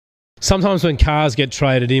Sometimes when cars get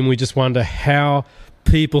traded in, we just wonder how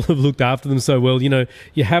people have looked after them so well. You know,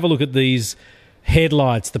 you have a look at these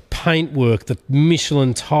headlights, the paintwork, the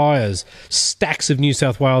Michelin tyres, stacks of New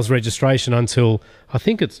South Wales registration until I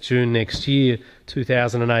think it's June next year,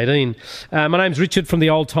 2018. My name's Richard from the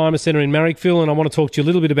Old Timer Centre in Marrickville, and I want to talk to you a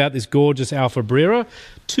little bit about this gorgeous Alfa Brera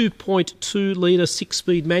 2.2 litre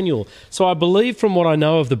 6-speed manual. So I believe from what I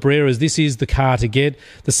know of the Breras, this is the car to get.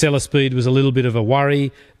 The seller speed was a little bit of a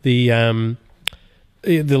worry. The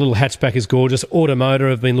little hatchback is gorgeous. Automotor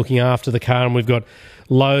have been looking after the car, and we've got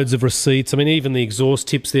loads of receipts. I mean, even the exhaust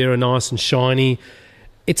tips there are nice and shiny.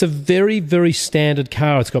 It's a very, very standard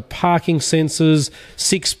car. It's got parking sensors,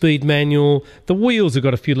 6-speed manual. The wheels have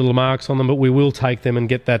got a few little marks on them, but we will take them and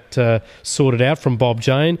get that sorted out from Bob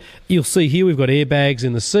Jane. You'll see here we've got airbags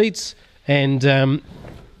in the seats, and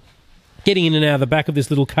getting in and out of the back of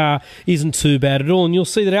this little car isn't too bad at all. And you'll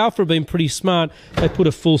see that Alfa have been pretty smart. They put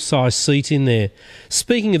a full-size seat in there.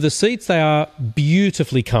 Speaking of the seats, they are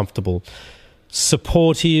beautifully comfortable,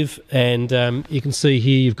 supportive, and you can see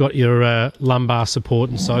here you've got your lumbar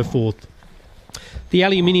support and so forth. The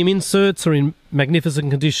aluminium inserts are in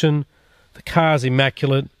magnificent condition. The car's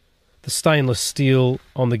immaculate. The stainless steel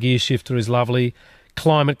on the gear shifter is lovely.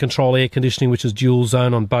 Climate control air conditioning, which is dual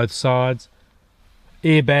zone on both sides.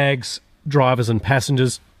 Airbags, drivers and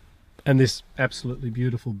passengers, and this absolutely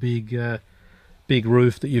beautiful big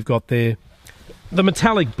roof that you've got there. The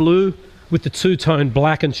metallic blue with the two-tone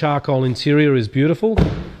black and charcoal interior is beautiful.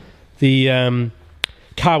 The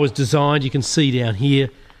car was designed, you can see down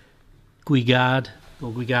here,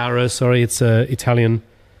 Guigaro, sorry, it's an Italian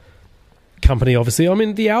company, obviously. I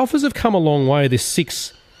mean, the Alfas have come a long way. There's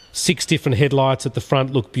six different headlights at the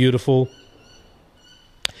front, look beautiful.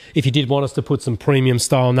 If you did want us to put some premium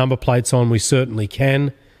style number plates on, we certainly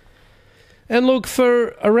can. And look, for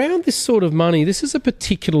around this sort of money, this is a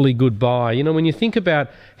particularly good buy. You know, when you think about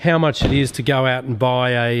how much it is to go out and buy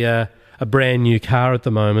a brand new car at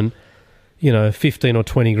the moment, you know, 15 or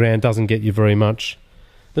 20 grand doesn't get you very much.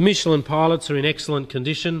 The Michelin pilots are in excellent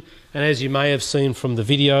condition, and as you may have seen from the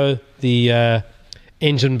video, the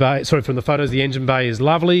engine bay, sorry, from the photos, the engine bay is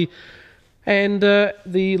lovely, and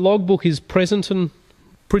the logbook is present and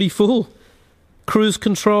pretty full. Cruise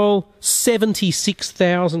control,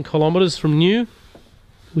 76,000 kilometres from new,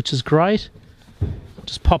 which is great.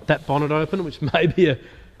 Just pop that bonnet open, which may be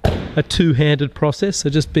a two-handed process, so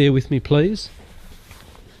just bear with me, please.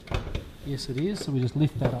 Yes, it is. So we just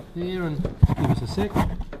lift that up there and give us a sec.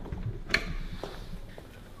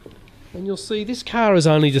 And you'll see this car has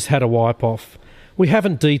only just had a wipe off. We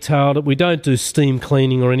haven't detailed it. We don't do steam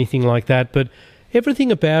cleaning or anything like that, but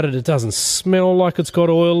everything about it, it doesn't smell like it's got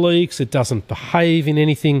oil leaks. It doesn't behave in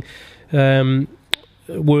anything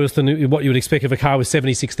worse than what you would expect of a car with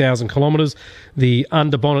 76,000 kilometres. The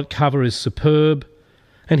underbonnet cover is superb.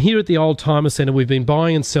 And here at the Old Timer Centre, we've been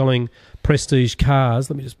buying and selling prestige cars.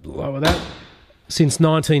 Let me just lower that. Since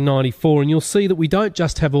 1994. And you'll see that we don't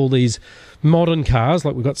just have all these modern cars,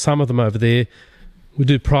 like we've got some of them over there. We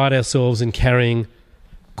do pride ourselves in carrying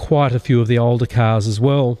quite a few of the older cars as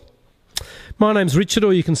well. My name's Richard,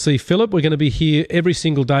 or you can see Philip. We're going to be here every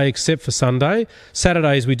single day except for Sunday.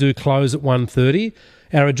 Saturdays we do close at 1:30.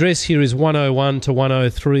 Our address here is 101 to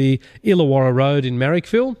 103 Illawarra Road in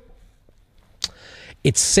Marrickville.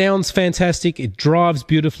 It sounds fantastic. It drives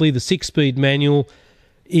beautifully. The 6-speed manual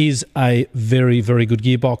is a very, very good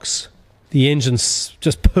gearbox. The engine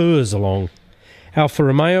just purrs along. Alfa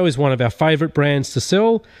Romeo is one of our favourite brands to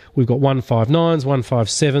sell. We've got 159s,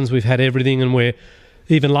 157s. We've had everything, and we're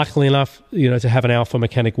even luckily enough, you know, to have an Alfa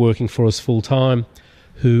mechanic working for us full time,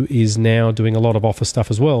 who is now doing a lot of office stuff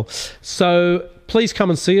as well. So please come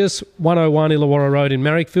and see us, 101 Illawarra Road in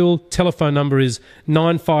Marrickville. Telephone number is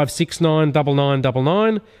 9569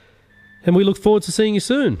 9999, and we look forward to seeing you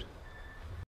soon.